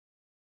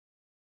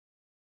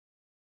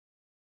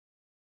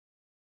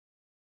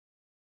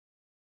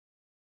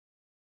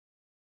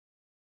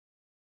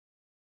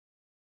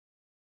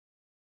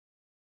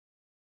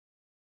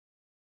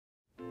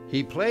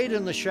He played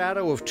in the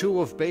shadow of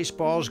two of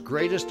baseball's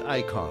greatest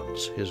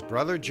icons, his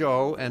brother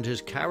Joe and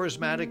his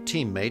charismatic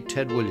teammate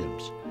Ted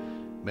Williams.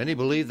 Many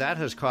believe that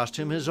has cost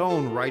him his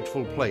own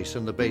rightful place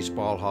in the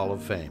Baseball Hall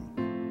of Fame.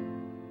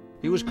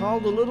 He was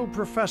called the Little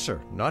Professor,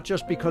 not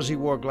just because he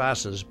wore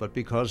glasses, but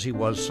because he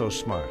was so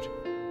smart.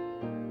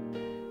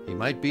 He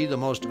might be the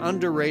most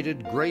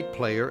underrated great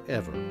player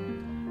ever.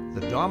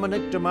 The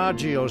Dominic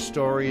DiMaggio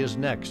story is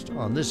next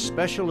on this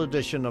special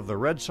edition of the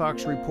Red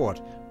Sox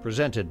Report,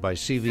 presented by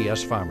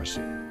CVS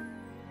Pharmacy.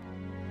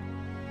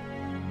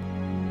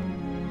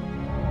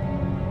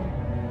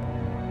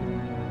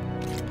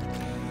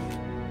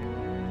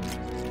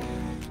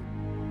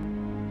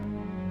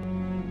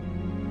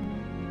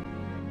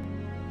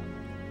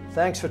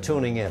 Thanks for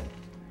tuning in.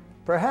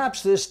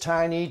 Perhaps this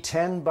tiny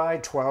 10 by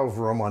 12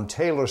 room on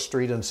Taylor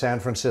Street in San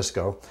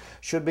Francisco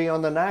should be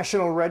on the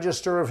National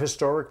Register of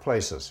Historic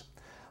Places.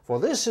 For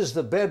this is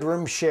the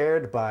bedroom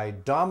shared by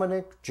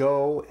Dominic,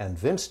 Joe, and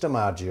Vince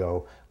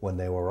DiMaggio when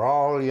they were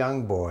all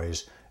young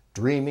boys,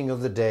 dreaming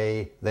of the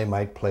day they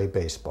might play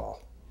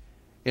baseball.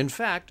 In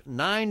fact,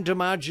 9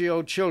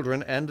 DiMaggio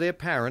children and their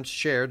parents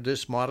shared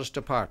this modest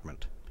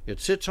apartment. It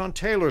sits on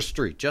Taylor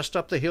Street, just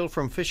up the hill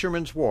from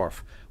Fisherman's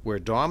Wharf, where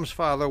Dom's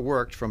father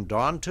worked from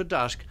dawn to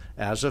dusk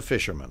as a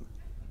fisherman.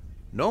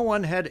 No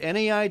one had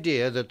any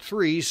idea that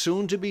 3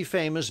 soon-to-be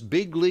famous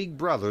big league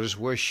brothers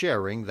were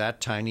sharing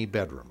that tiny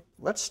bedroom.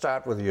 Let's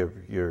start with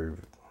your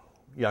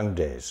young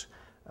days.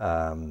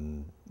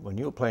 When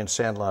you were playing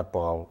sandlot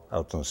ball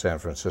out in San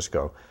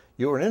Francisco,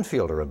 you were an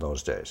infielder in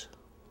those days.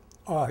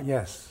 Oh,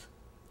 yes.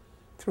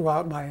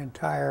 Throughout my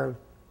entire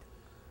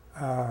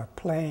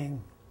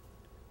playing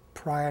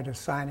prior to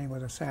signing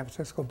with the San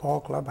Francisco Ball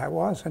Club, I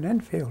was an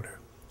infielder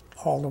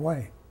all the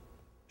way.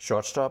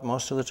 Shortstop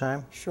most of the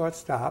time?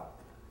 Shortstop,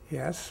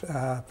 yes.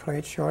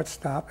 Played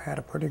shortstop, had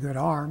a pretty good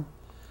arm.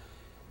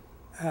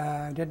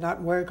 Did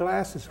not wear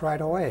glasses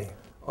right away.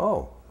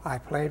 Oh. I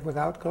played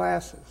without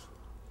glasses.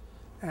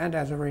 And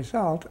as a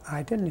result,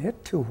 I didn't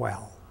hit too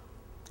well.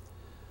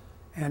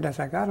 And as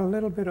I got a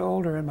little bit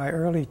older in my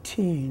early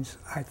teens,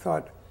 I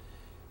thought,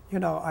 you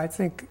know, I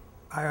think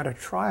I ought to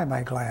try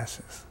my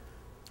glasses.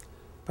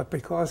 But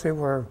because they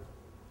were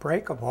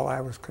breakable,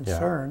 I was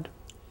concerned.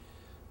 Yeah.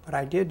 But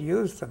I did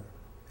use them,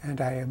 and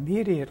I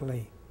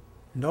immediately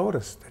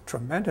noticed a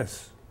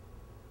tremendous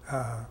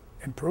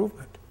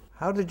improvement.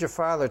 How did your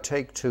father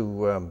take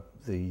to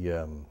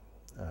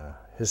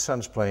his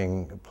sons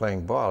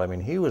playing ball? I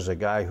mean, he was a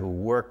guy who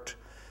worked,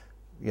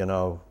 you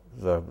know,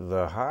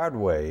 the hard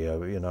way,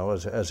 you know,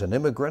 as an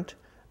immigrant,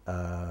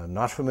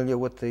 not familiar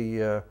with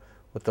the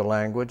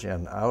language,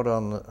 and out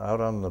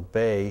on the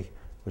bay,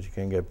 which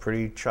can get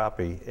pretty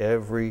choppy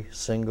every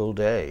single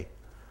day.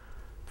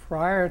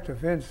 Prior to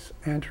Vince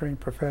entering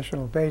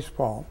professional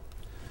baseball,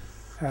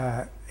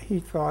 he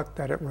thought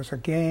that it was a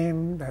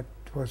game that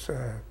was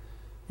a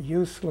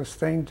useless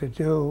thing to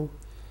do,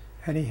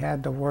 and he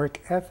had the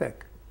work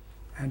ethic,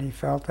 and he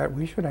felt that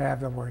we should have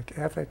the work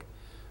ethic.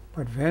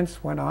 But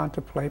Vince went on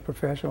to play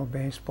professional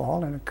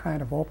baseball, and it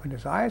kind of opened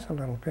his eyes a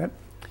little bit.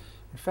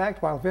 In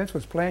fact, while Vince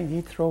was playing,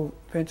 he'd throw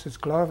Vince's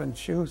glove and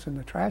shoes in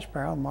the trash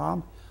barrel.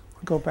 Mom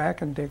would go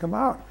back and dig them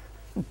out.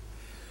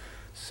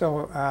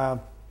 So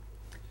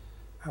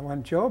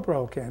when Joe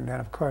broke in, then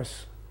of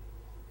course,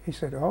 he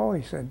said,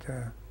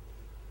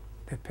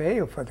 they pay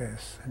you for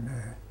this. And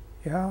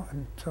yeah,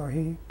 and so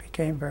he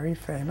became very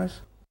famous.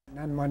 And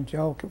then when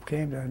Joe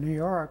came to New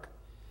York,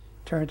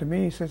 turned to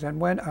me, he says, and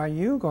when are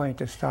you going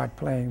to start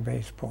playing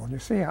baseball? You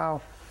see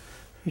how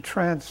he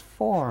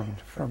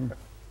transformed from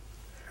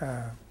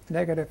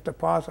negative to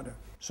positive.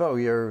 So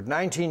you're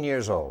 19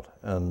 years old,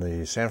 and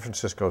the San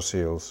Francisco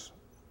Seals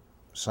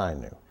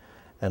sign you.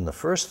 And the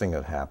first thing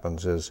that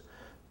happens is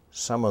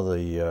some of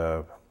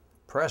the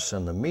press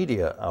and the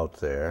media out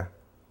there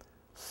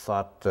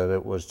thought that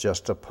it was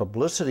just a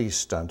publicity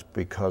stunt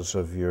because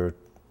your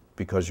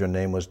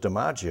name was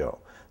DiMaggio.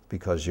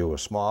 Because you were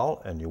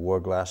small and you wore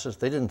glasses,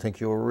 they didn't think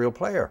you were a real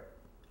player.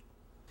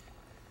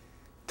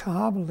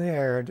 Tom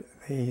Laird,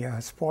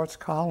 the sports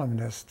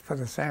columnist for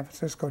the San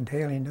Francisco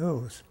Daily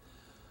News,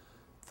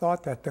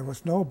 thought that there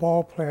was no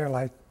ball player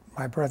like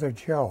my brother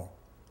Joe.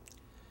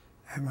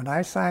 And when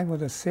I signed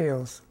with the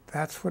Seals,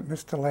 that's what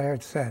Mr.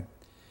 Laird said.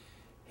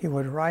 He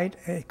would write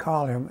a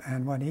column,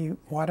 and when he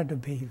wanted to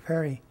be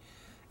very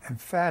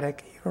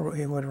emphatic,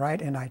 he would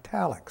write in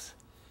italics.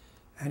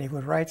 And he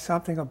would write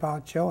something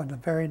about Joe, and the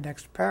very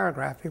next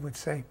paragraph he would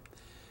say,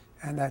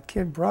 and that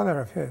kid brother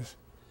of his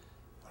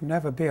will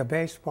never be a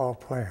baseball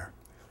player.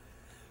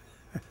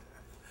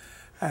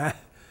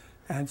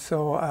 And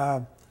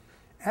so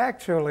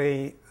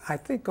actually, I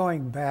think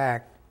going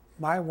back,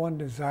 my one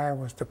desire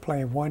was to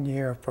play 1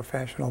 year of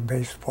professional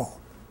baseball.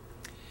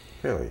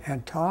 Really?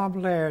 And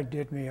Tom Laird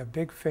did me a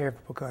big favor,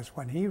 because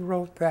when he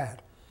wrote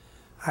that,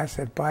 I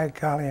said, by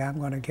golly, I'm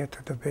going to get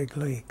to the big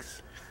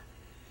leagues.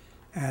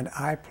 And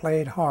I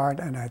played hard,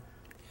 and I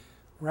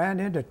ran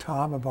into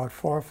Tom about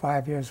 4 or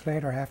 5 years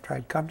later after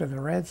I'd come to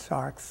the Red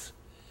Sox.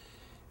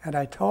 And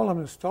I told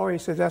him the story. He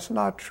said, that's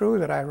not true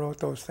that I wrote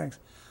those things.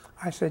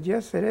 I said,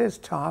 yes, it is,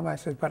 Tom. I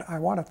said, but I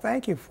want to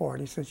thank you for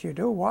it. He says, you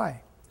do?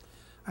 Why?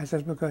 I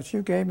said, because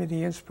you gave me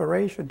the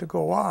inspiration to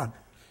go on.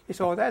 He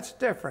said, oh, that's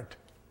different.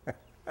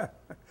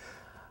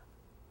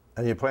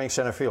 And you're playing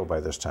center field by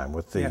this time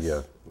with the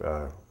Yes.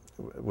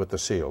 with the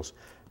Seals,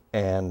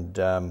 and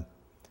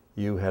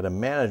you had a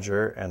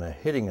manager and a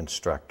hitting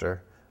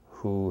instructor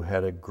who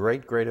had a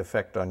great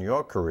effect on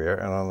your career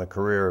and on the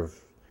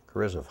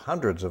careers of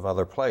hundreds of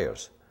other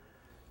players.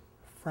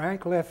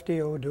 Frank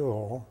Lefty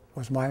O'Doul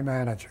was my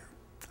manager.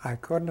 I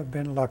couldn't have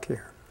been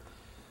luckier.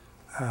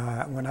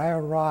 When I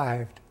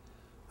arrived,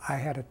 I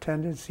had a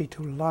tendency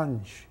to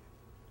lunge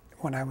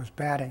when I was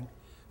batting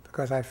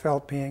because I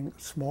felt being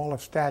small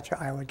of stature,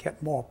 I would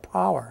get more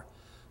power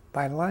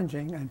by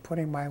lunging and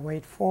putting my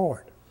weight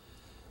forward.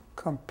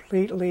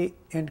 Completely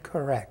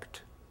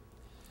incorrect.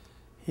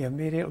 He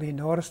immediately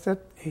noticed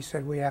it. He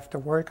said, we have to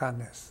work on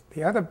this.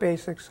 The other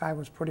basics, I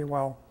was pretty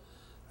well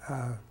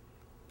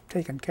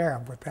taken care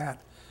of with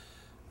that.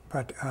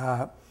 But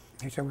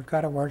he said, we've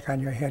got to work on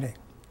your hitting.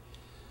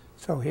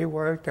 So he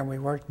worked, and we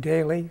worked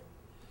daily,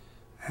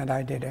 and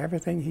I did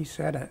everything he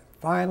said. And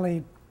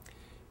finally,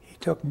 he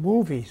took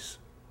movies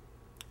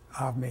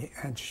of me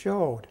and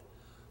showed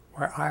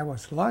where I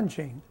was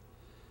lunging,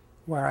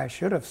 where I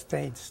should have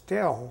stayed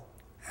still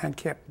and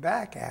kept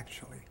back,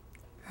 actually,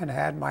 and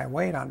had my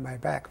weight on my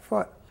back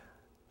foot.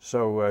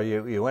 So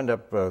you end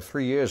up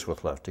 3 years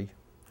with Lefty,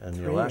 and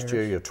your last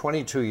year you're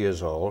 22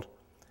 years old.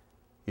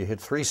 You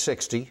hit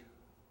 360, you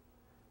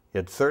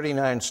had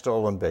 39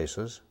 stolen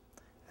bases,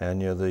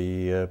 and you're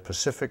the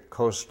Pacific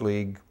Coast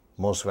League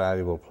most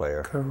valuable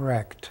player.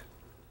 Correct.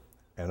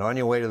 And on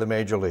your way to the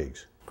major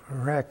leagues.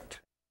 Correct.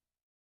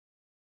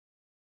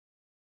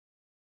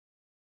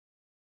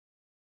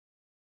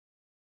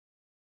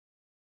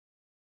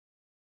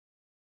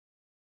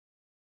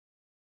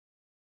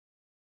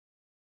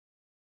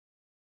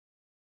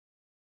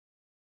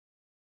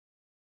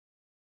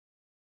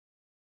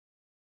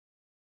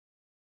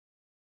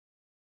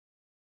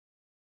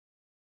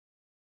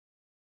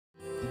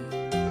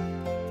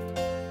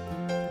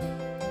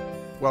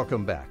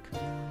 Welcome back.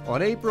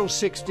 On April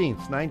 16,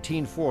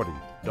 1940,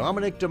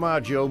 Dominic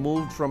DiMaggio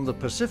moved from the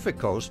Pacific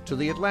Coast to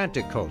the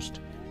Atlantic Coast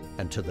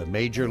and to the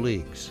major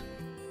leagues.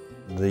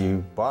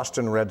 The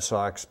Boston Red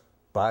Sox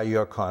buy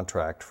your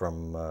contract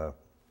from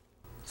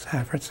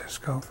San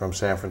Francisco. From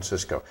San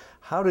Francisco.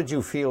 How did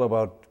you feel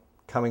about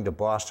coming to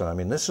Boston? I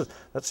mean, that's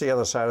the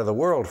other side of the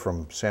world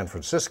from San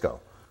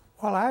Francisco.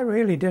 Well, I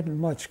really didn't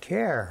much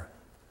care.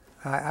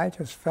 I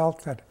just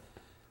felt that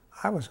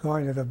I was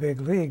going to the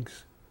big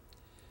leagues.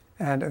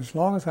 And as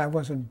long as I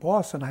was in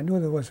Boston, I knew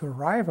there was a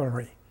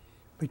rivalry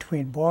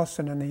between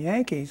Boston and the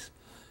Yankees.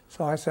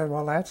 So I said,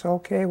 well, that's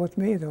okay with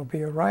me. There'll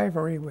be a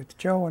rivalry with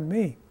Joe and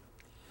me.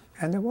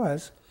 And there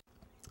was.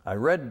 I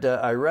read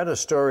a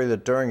story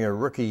that during your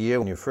rookie year,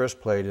 when you first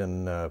played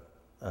in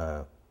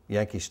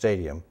Yankee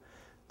Stadium,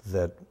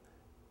 that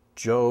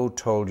Joe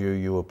told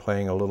you were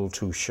playing a little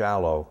too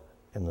shallow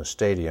in the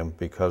stadium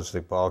because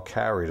the ball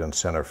carried in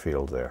center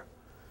field there.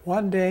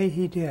 One day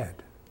he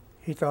did.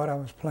 He thought I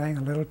was playing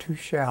a little too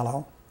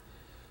shallow.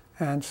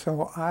 And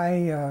so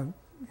I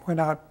went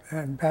out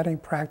and batting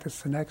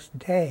practice the next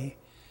day,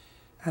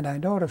 and I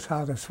noticed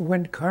how the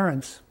wind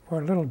currents were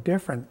a little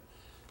different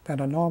than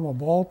a normal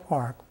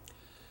ballpark.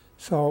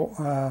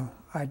 So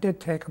I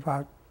did take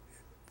about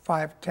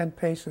 5-10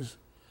 paces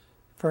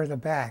further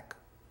back,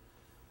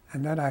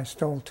 and then I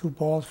stole 2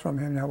 balls from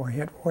him that were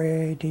hit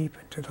way deep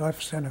into the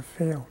left center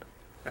field.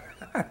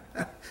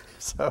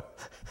 So,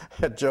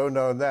 had Joe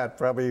known that,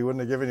 probably he wouldn't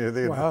have given you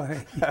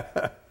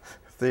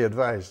the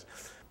advice.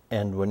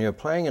 And when you're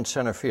playing in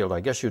center field,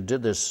 I guess you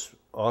did this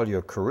all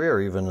your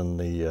career, even in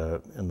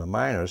the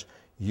minors.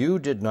 You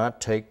did not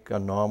take a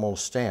normal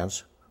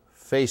stance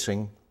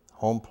facing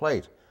home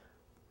plate.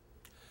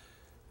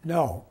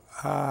 No.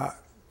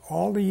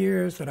 All the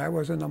years that I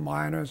was in the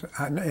minors,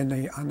 on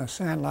the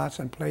sandlots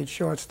and played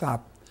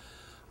shortstop,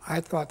 I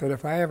thought that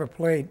if I ever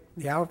played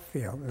the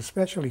outfield,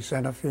 especially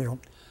center field,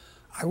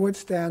 I would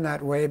stand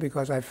that way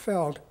because I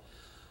felt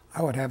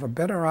I would have a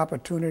better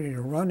opportunity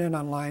to run in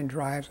on line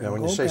drives and now,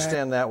 when go you say back,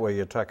 stand that way,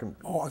 you're talking...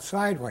 Oh,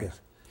 sideways.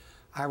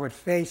 Yeah. I would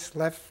face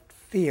left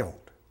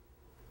field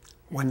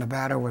when the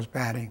batter was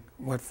batting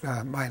with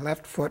my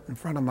left foot in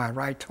front of my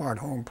right toward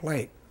home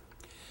plate.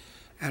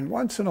 And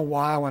once in a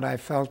while, when I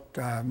felt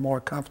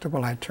more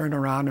comfortable, I'd turn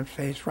around and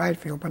face right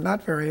field, but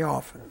not very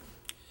often.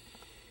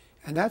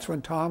 And that's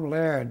when Tom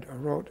Laird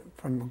wrote,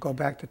 go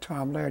back to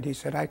Tom Laird, he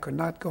said, I could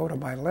not go to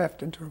my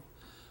left into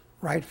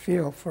right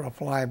field for a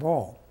fly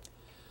ball.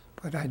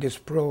 But I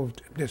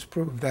disproved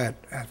that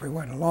as we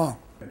went along.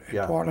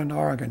 In Portland,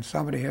 Oregon,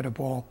 somebody hit a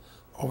ball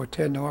over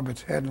Ted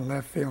Norbert's head in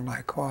left field, and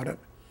I caught it.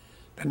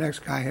 The next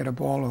guy hit a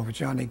ball over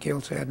Johnny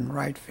Gilt's head in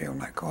right field,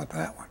 and I caught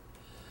that one.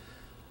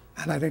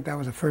 And I think that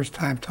was the first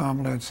time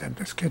Tom Laird said,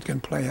 this kid can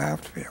play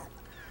outfield.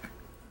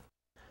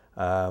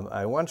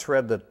 I once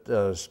read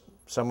that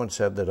someone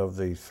said that of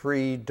the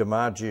 3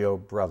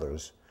 DiMaggio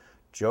brothers,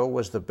 Joe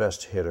was the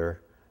best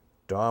hitter,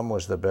 Dom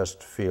was the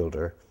best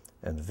fielder,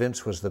 and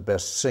Vince was the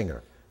best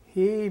singer.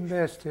 He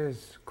missed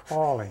his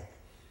calling.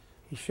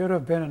 He should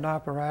have been an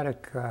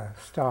operatic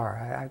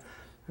star.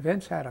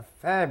 Vince had a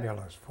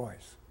fabulous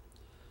voice,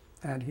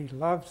 and he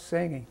loved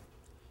singing.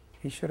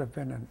 He should have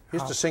been an... He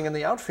used to sing in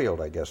the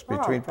outfield, I guess,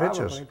 between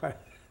pitches.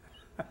 But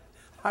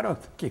I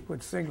don't think he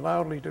would sing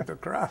loudly to the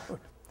crowd.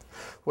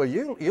 Well,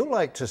 you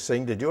like to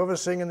sing. Did you ever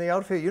sing in the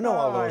outfield? You know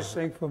all those. I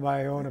sing for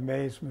my own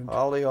amazement.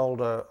 All the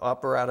old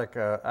operatic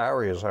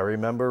arias. I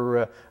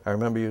remember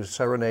you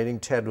serenading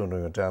Ted when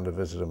we went down to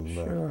visit him.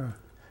 Sure.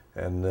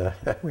 And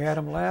we had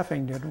him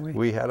laughing, didn't we?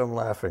 We had him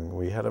laughing.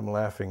 We had him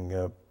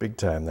laughing big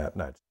time that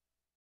night.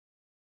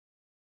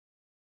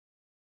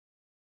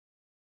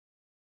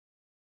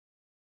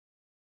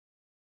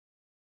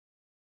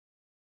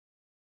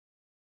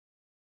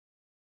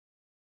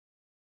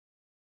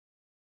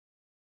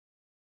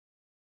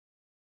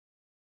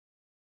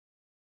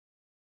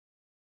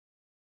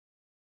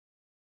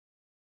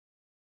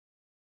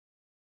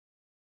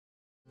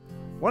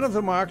 One of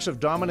the marks of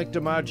Dominic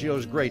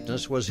DiMaggio's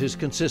greatness was his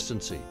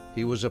consistency.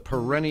 He was a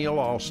perennial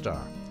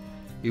all-star.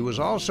 He was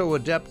also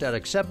adept at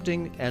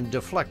accepting and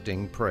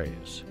deflecting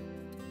praise.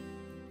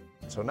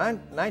 So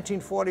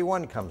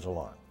 1941 comes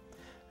along,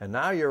 and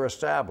now you're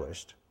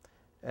established,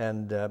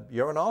 and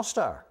you're an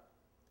all-star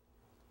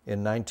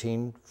in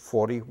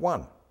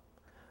 1941,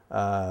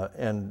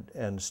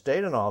 and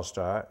stayed an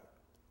all-star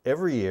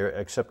every year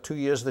except 2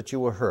 years that you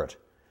were hurt.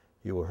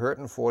 You were hurt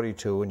in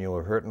 42 and you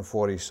were hurt in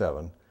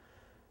 47.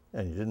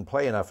 And you didn't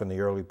play enough in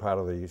the early part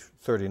of the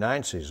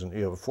 39 season,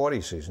 you have a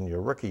 40 season,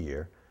 your rookie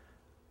year.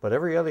 But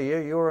every other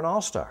year, you were an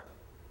all-star.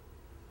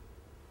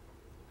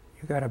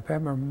 You got a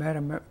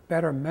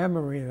better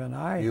memory than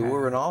I have. You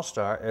were an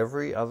all-star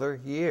every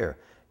other year.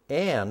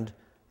 And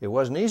it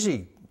wasn't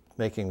easy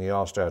making the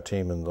all-star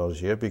team in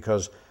those years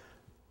because,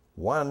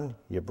 one,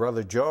 your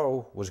brother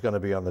Joe was going to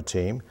be on the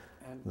team.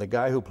 And the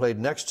guy who played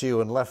next to you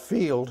in left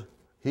field,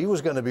 he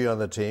was going to be on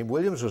the team.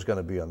 Williams was going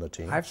to be on the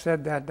team. I've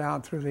said that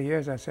down through the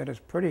years. I said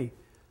it's pretty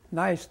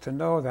nice to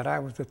know that I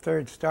was the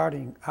third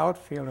starting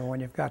outfielder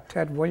when you've got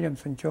Ted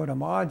Williams and Joe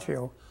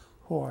DiMaggio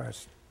who are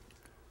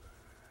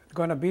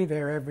going to be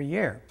there every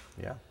year.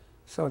 Yeah.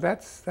 So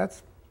that's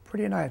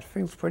pretty nice. It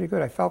feels pretty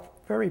good. I felt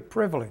very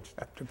privileged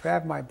to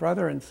have my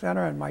brother in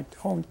center and my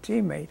own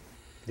teammate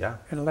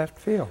in left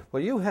field.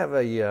 Well, you have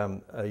a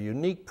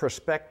unique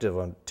perspective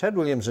on Ted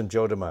Williams and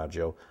Joe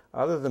DiMaggio.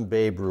 Other than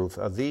Babe Ruth,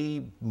 are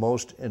the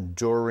most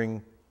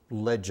enduring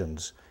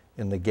legends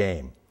in the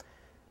game.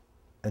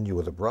 And you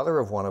were the brother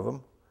of one of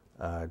them,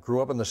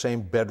 grew up in the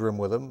same bedroom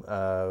with him,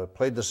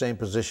 played the same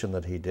position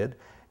that he did,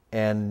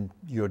 and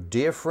your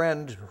dear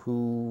friend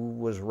who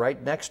was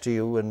right next to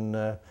you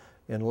in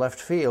left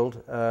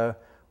field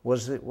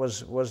was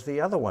the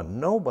other one.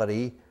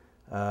 Nobody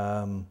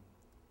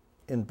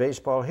in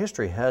baseball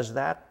history has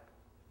that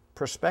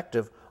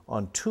perspective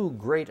on two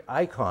great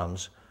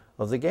icons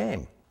of the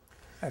game.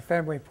 At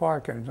Fenway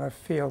Park in left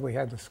field, we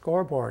had the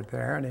scoreboard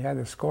there, and he had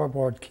the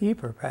scoreboard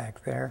keeper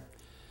back there.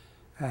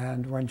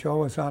 And when Joe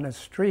was on his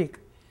streak,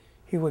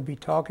 he would be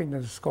talking to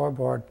the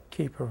scoreboard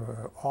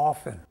keeper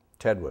often.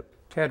 Ted would.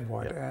 Ted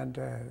would.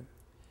 Yep.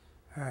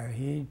 And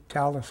he'd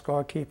tell the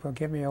scorekeeper,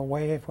 give me a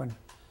wave when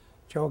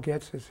Joe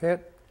gets his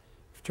hit,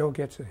 if Joe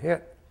gets a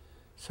hit.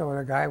 So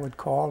the guy would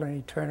call, and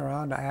he'd turn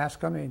around to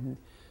ask him, and,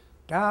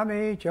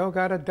 Tommy, Joe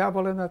got a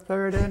double in the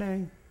third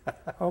inning.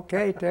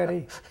 Okay,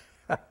 Teddy.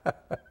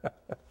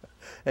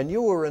 And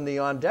you were in the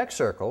on-deck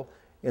circle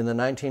in the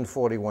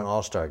 1941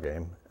 All-Star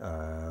Game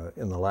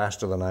in the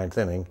last of the ninth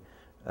inning,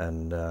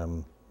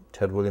 and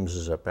Ted Williams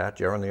is at bat.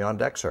 You're in the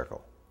on-deck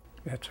circle.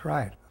 That's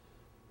right.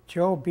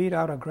 Joe beat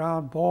out a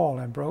ground ball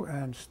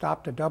and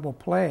stopped a double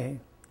play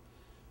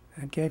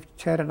and gave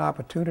Ted an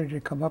opportunity to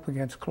come up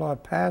against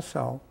Claude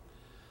Passo.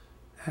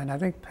 And I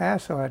think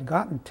Passo had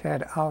gotten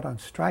Ted out on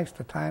strikes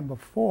the time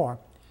before.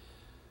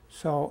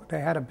 So they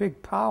had a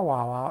big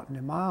powwow out in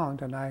the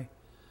mound, and I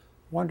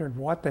wondered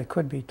what they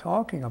could be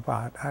talking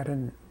about.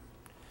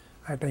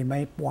 They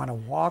might want to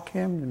walk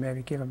him and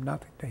maybe give him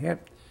nothing to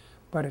hit.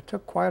 But it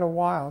took quite a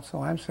while,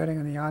 so I'm sitting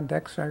in the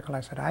on-deck circle.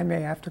 I said, I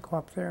may have to go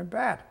up there and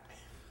bat.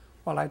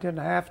 Well, I didn't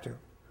have to.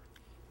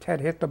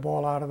 Ted hit the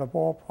ball out of the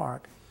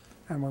ballpark,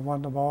 and we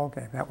won the ball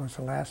game. That was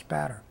the last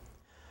batter.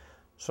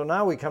 So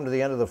now we come to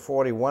the end of the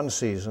 41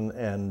 season,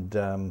 and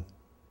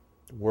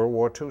World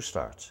War II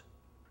starts.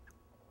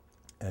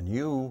 And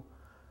you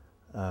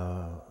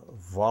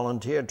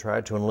volunteered,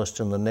 tried to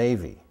enlist in the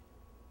Navy.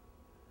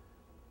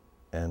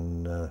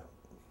 And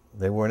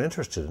they weren't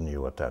interested in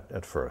you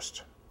at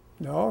first.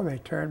 No, they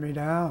turned me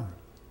down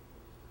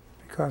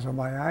because of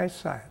my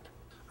eyesight.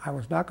 I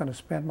was not going to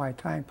spend my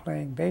time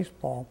playing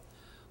baseball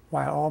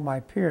while all my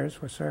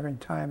peers were serving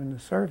time in the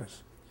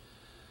service.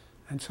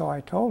 And so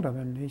I told him,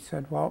 and he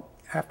said, well,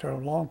 after a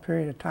long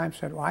period of time,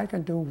 said, well, I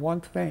can do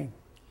one thing.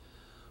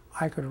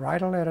 I could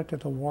write a letter to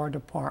the War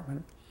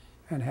Department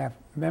and have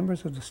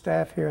members of the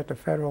staff here at the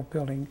Federal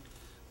Building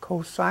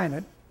co-sign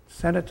it,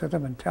 send it to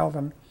them, and tell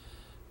them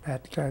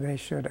that they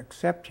should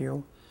accept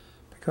you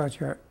because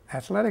your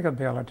athletic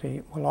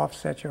ability will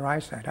offset your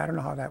eyesight. I don't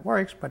know how that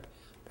works, but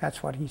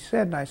that's what he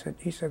said. And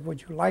he said,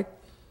 would you like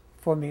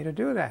for me to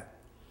do that?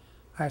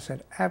 I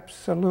said,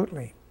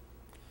 absolutely.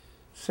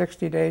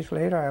 60 days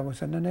later, I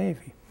was in the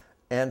Navy.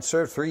 And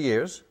served 3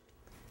 years.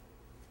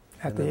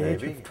 At the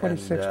age of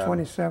 26,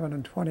 27,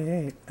 and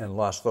 28. And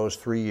lost those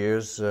 3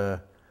 years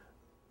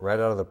right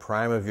out of the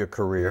prime of your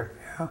career.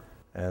 Yeah.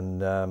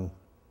 And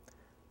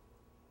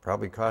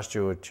probably cost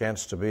you a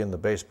chance to be in the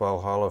Baseball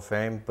Hall of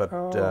Fame,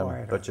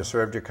 but you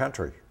served your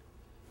country.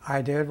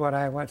 I did what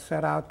I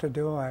set out to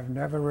do. I've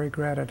never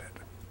regretted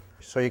it.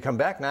 So you come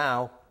back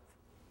now,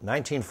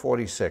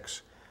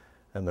 1946,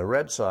 and the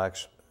Red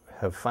Sox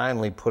have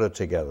finally put it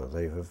together.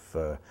 They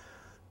have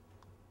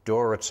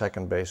Dorr at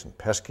second base and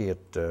Pesky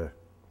at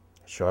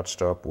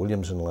shortstop,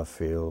 Williams in left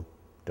field,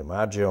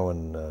 DiMaggio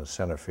in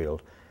center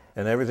field,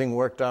 and everything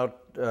worked out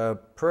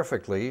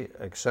perfectly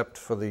except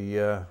for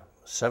the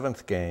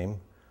seventh game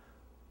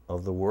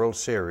of the World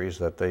Series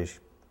that they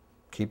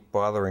keep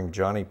bothering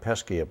Johnny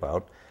Pesky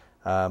about.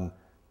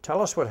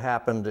 Tell us what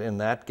happened in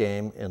that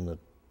game in the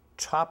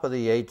top of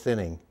the eighth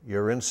inning.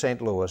 You're in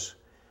St. Louis,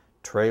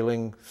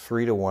 trailing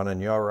 3-1,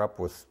 and you're up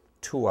with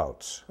 2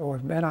 outs. So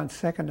with men on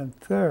second and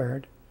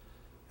third,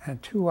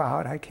 and 2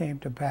 out, I came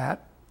to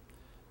bat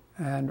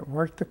and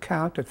worked the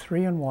count to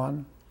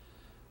 3-1,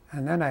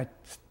 and then I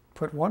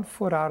put 1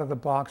 foot out of the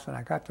box, and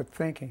I got to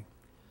thinking,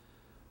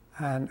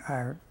 and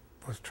I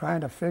was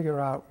trying to figure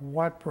out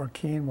what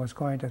Burkeen was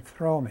going to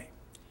throw me.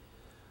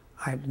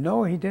 I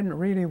know he didn't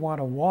really want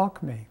to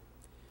walk me,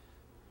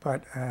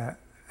 but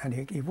and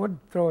he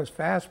wouldn't throw his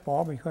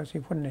fastball because he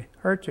wouldn't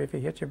hurt you if he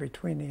hit you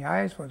between the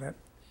eyes with it.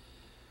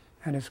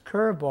 And his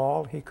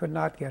curveball he could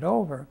not get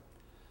over,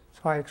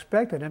 so I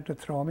expected him to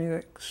throw me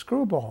the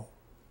screwball.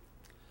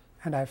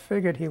 And I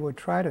figured he would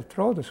try to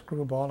throw the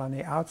screwball on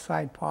the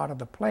outside part of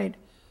the plate,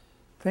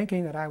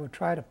 thinking that I would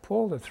try to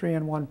pull the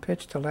 3-1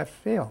 pitch to left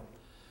field.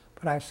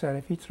 But I said,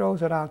 if he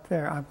throws it out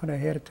there, I'm going to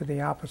hit it to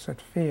the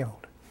opposite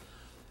field.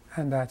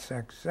 And that's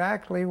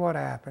exactly what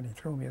happened. He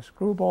threw me a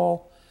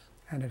screwball,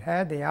 and it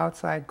had the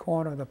outside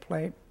corner of the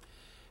plate,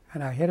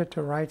 and I hit it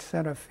to right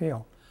center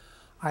field.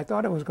 I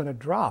thought it was going to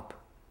drop,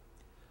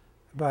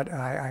 but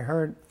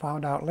I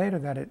found out later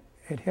that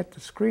it hit the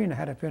screen.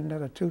 Had it been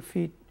another 2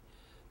 feet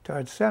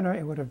towards center,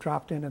 it would have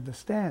dropped into the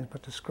stands,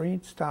 but the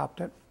screen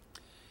stopped it.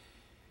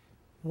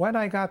 When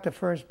I got to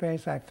first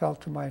base, I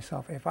felt to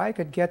myself, if I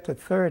could get to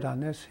third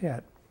on this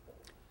hit,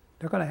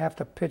 they're going to have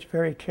to pitch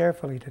very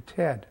carefully to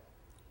Ted.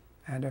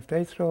 And if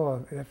they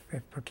throw, if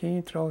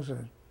Burkeen throws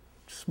the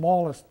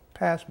smallest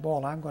pass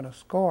ball, I'm going to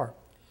score.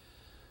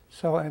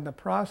 So in the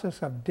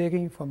process of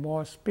digging for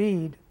more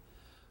speed,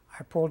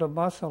 I pulled a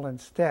muscle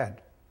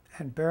instead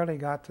and barely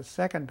got to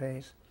second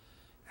base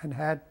and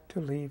had to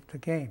leave the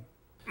game.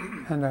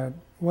 And the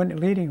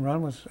leading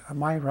run was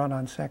my run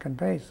on second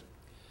base.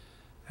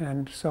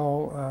 And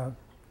so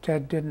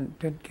Ted didn't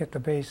get the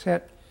base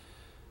hit.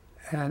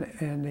 And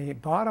in the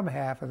bottom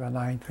half of the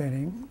ninth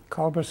inning,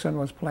 Culberson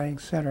was playing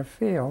center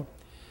field,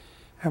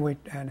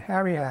 and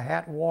Harry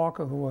Hat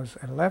Walker, who was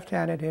a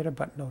left-handed hitter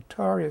but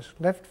notorious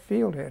left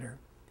field hitter,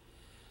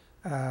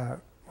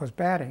 was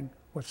batting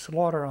with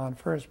Slaughter on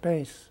first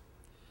base.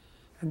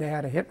 And they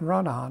had a hit and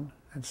run on,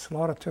 and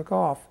Slaughter took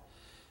off.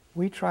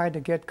 We tried to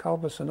get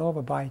Culberson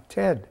over by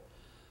Ted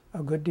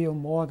a good deal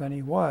more than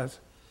he was,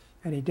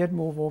 and he did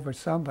move over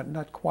some, but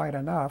not quite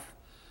enough.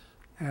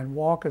 And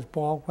Walker's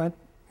ball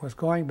was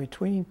going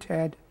between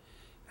Ted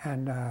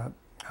and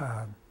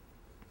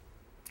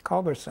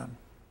Culberson.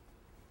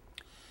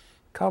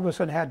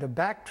 Culberson had to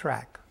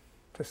backtrack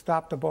to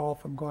stop the ball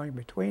from going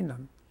between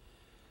them.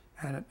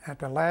 And at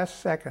the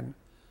last second,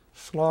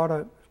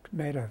 Slaughter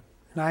made a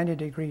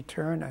 90-degree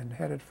turn and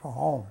headed for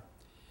home.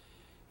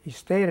 He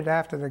stated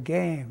after the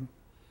game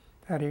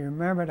that he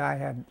remembered I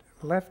had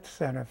left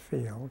center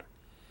field.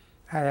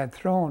 I had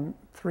thrown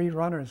 3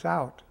 runners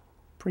out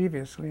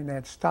previously, and they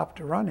had stopped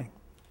running.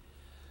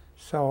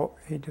 So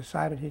he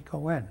decided he'd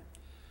go in.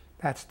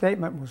 That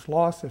statement was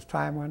lost as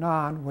time went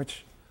on,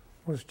 which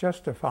was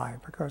justified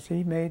because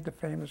he made the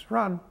famous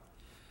run,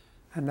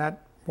 and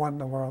that won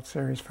the World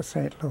Series for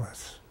St.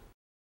 Louis.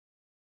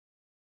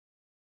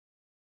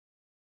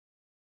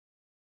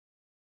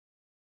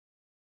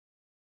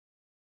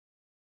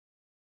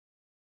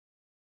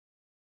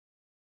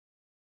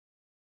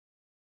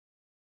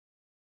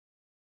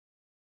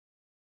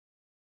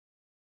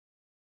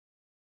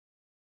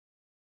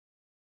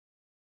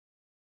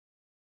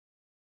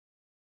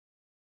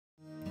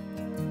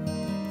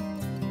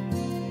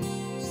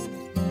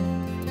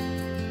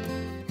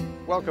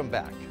 Welcome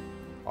back.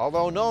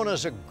 Although known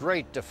as a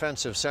great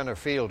defensive center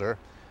fielder,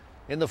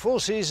 in the full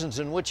seasons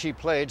in which he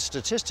played,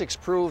 statistics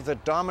prove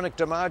that Dominic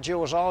DiMaggio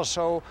was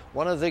also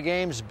one of the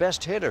game's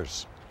best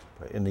hitters.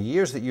 In the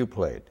years that you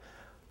played,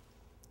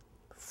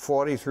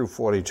 40 through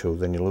 42,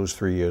 then you lose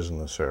 3 years in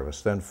the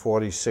service, then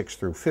 46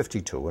 through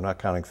 52, we're not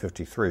counting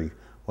 53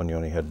 when you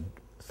only had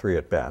 3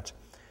 at-bats,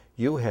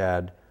 you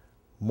had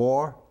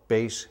more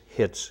base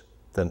hits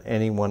than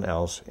anyone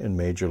else in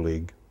Major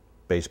League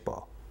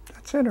Baseball.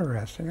 That's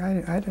interesting.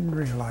 I didn't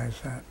realize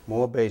that.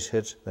 More base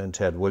hits than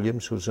Ted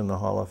Williams, who's in the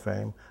Hall of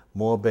Fame.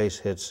 More base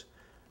hits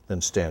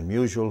than Stan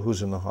Musial,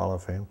 who's in the Hall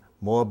of Fame.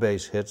 more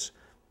base hits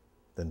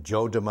than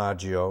Joe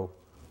DiMaggio,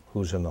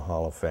 who's in the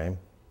Hall of Fame.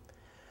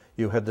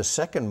 You had the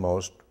second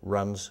most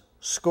runs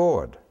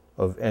scored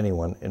of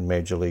anyone in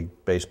Major League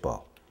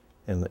Baseball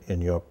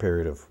in your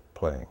period of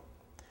playing.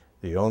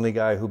 The only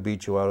guy who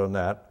beat you out on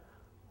that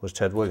was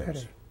Ted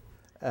Williams.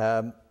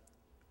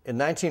 In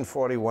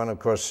 1941, of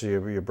course,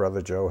 your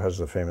brother Joe has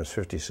the famous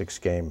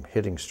 56-game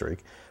hitting streak,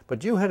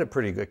 but you had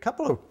a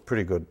couple of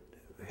pretty good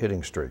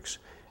hitting streaks.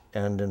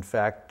 And in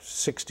fact,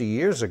 60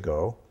 years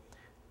ago,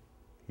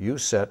 you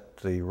set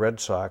the Red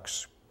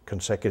Sox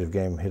consecutive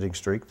game hitting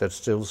streak that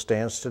still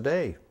stands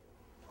today,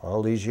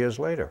 all these years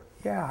later.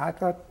 Yeah, I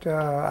thought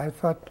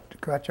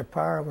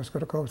Gachapara was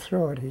going to go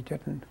through it. He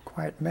didn't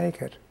quite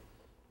make it.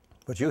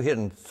 But you hit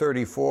in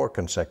 34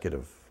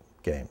 consecutive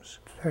games.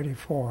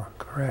 34,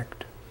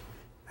 correct.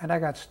 And I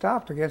got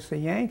stopped against the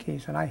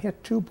Yankees, and I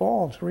hit 2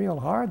 balls real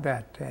hard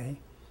that day.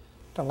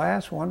 The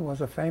last one was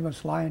a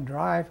famous line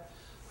drive.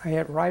 I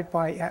hit right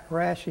by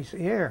Rashie's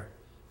ear.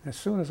 And as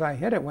soon as I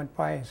hit it, went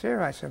by his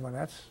ear. I said, well,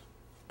 that's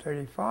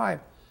 35.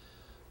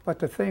 But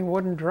the thing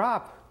wouldn't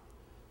drop.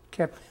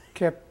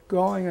 Kept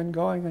going and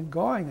going and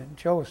going, and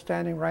Joe was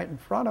standing right in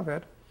front of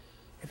it.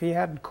 If he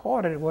hadn't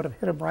caught it, it would have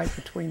hit him right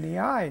between the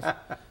eyes.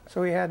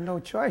 So he had no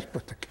choice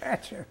but to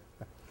catch it.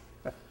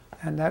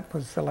 And that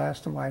was the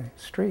last of my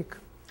streak.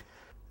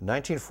 In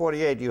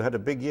 1948, you had a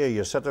big year.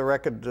 You set the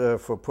record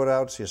for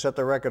putouts, you set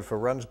the record for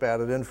runs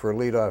batted in for a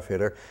leadoff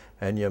hitter,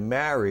 and you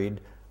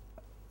married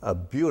a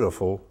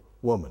beautiful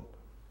woman.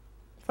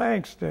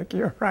 Thanks, Dick,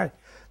 you're right.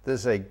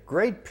 There's a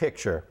great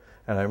picture,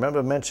 and I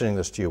remember mentioning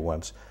this to you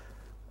once,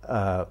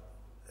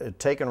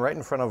 taken right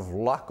in front of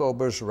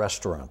Lockober's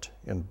restaurant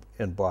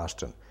in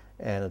Boston.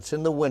 And it's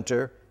in the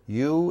winter.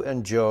 You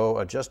and Joe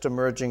are just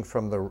emerging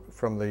from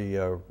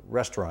the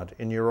restaurant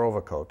in your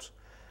overcoats.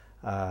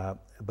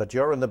 But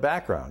you're in the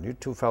background. You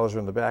two fellows are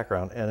in the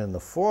background. And in the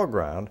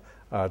foreground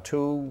are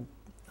 2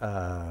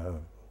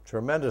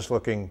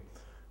 tremendous-looking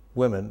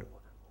women.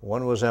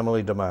 One was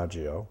Emily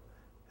DiMaggio,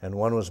 and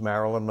one was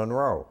Marilyn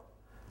Monroe.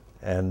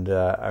 And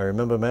I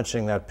remember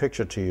mentioning that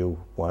picture to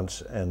you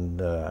once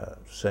and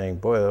saying,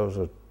 boy, those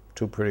are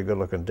 2 pretty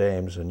good-looking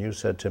dames. And you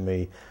said to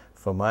me,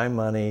 for my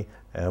money,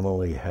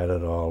 Emily had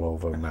it all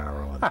over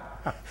Marilyn.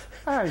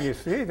 You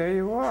see, there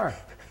you are.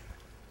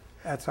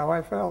 That's how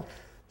I felt.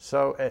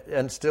 So,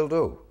 and still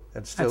do.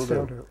 And still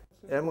do.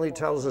 Emily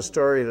tells the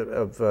story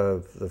of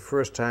the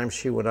first time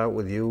she went out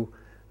with you.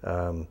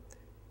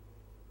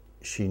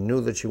 She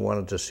knew that she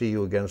wanted to see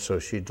you again, so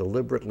she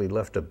deliberately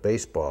left a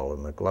baseball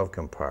in the glove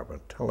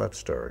compartment. Tell that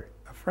story.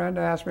 A friend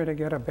asked me to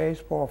get a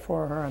baseball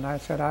for her, and I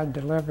said I'd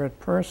deliver it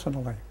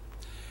personally.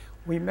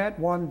 We met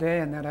one day,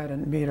 and then I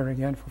didn't meet her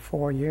again for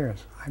 4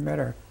 years. I met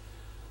her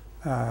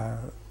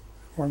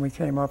when we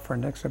came up for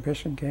an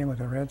exhibition game with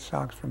the Red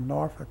Sox from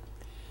Norfolk,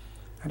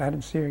 and I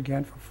didn't see her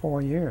again for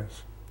 4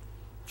 years.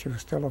 She was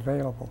still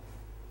available.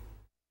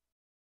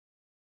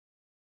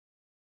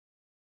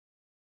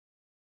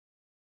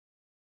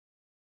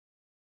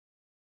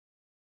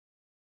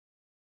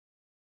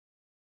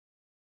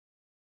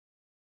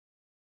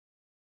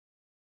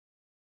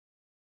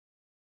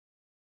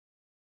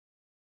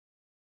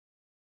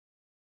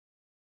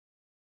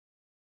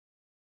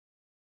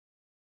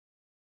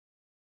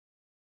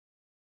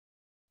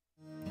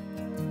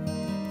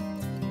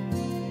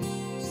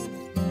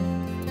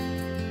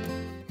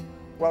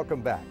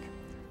 Welcome back.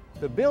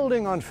 The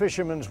building on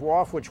Fisherman's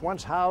Wharf, which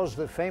once housed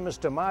the famous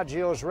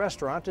DiMaggio's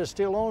restaurant, is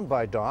still owned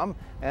by Dom,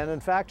 and in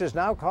fact is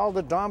now called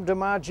the Dom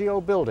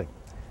DiMaggio Building.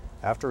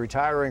 After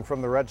retiring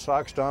from the Red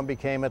Sox, Dom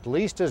became at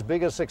least as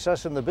big a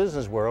success in the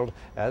business world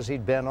as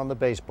he'd been on the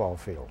baseball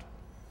field.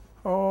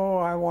 Oh,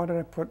 I wanted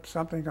to put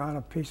something on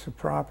a piece of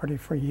property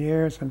for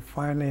years, and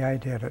finally I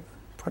did it.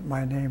 Put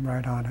my name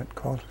right on it,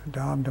 called the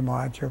Dom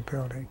DiMaggio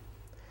Building.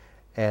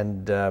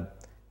 And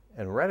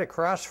right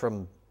across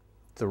from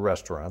the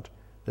restaurant,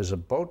 there's a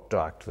boat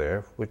docked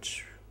there,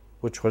 which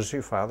was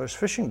your father's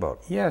fishing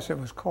boat. Yes, it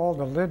was called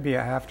the Libya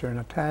after an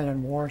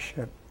Italian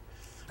warship.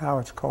 Now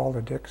it's called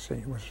the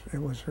Dixie. It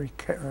was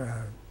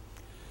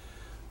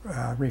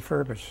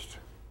refurbished.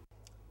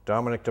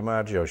 Dominic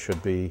DiMaggio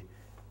should be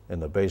in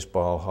the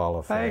Baseball Hall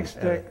of Fame. Thanks,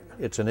 Dick.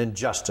 It's an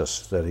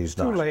injustice that he's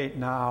not. Too late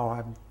now.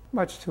 I'm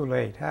much too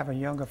late. Have a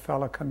younger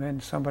fella come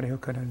in, somebody who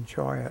could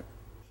enjoy it.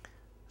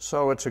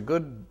 So it's a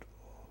good,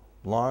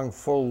 long,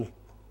 full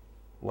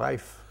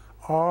life.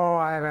 Oh,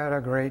 I've had a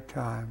great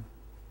time.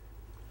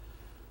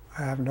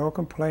 I have no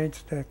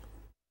complaints, Dick.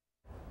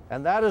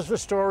 And that is the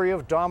story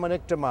of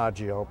Dominic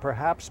DiMaggio,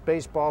 perhaps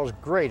baseball's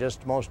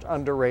greatest, most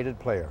underrated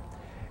player.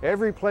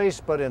 Every place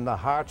but in the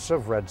hearts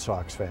of Red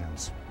Sox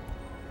fans.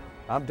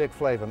 I'm Dick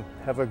Flavin.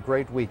 Have a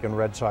great week in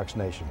Red Sox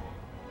Nation.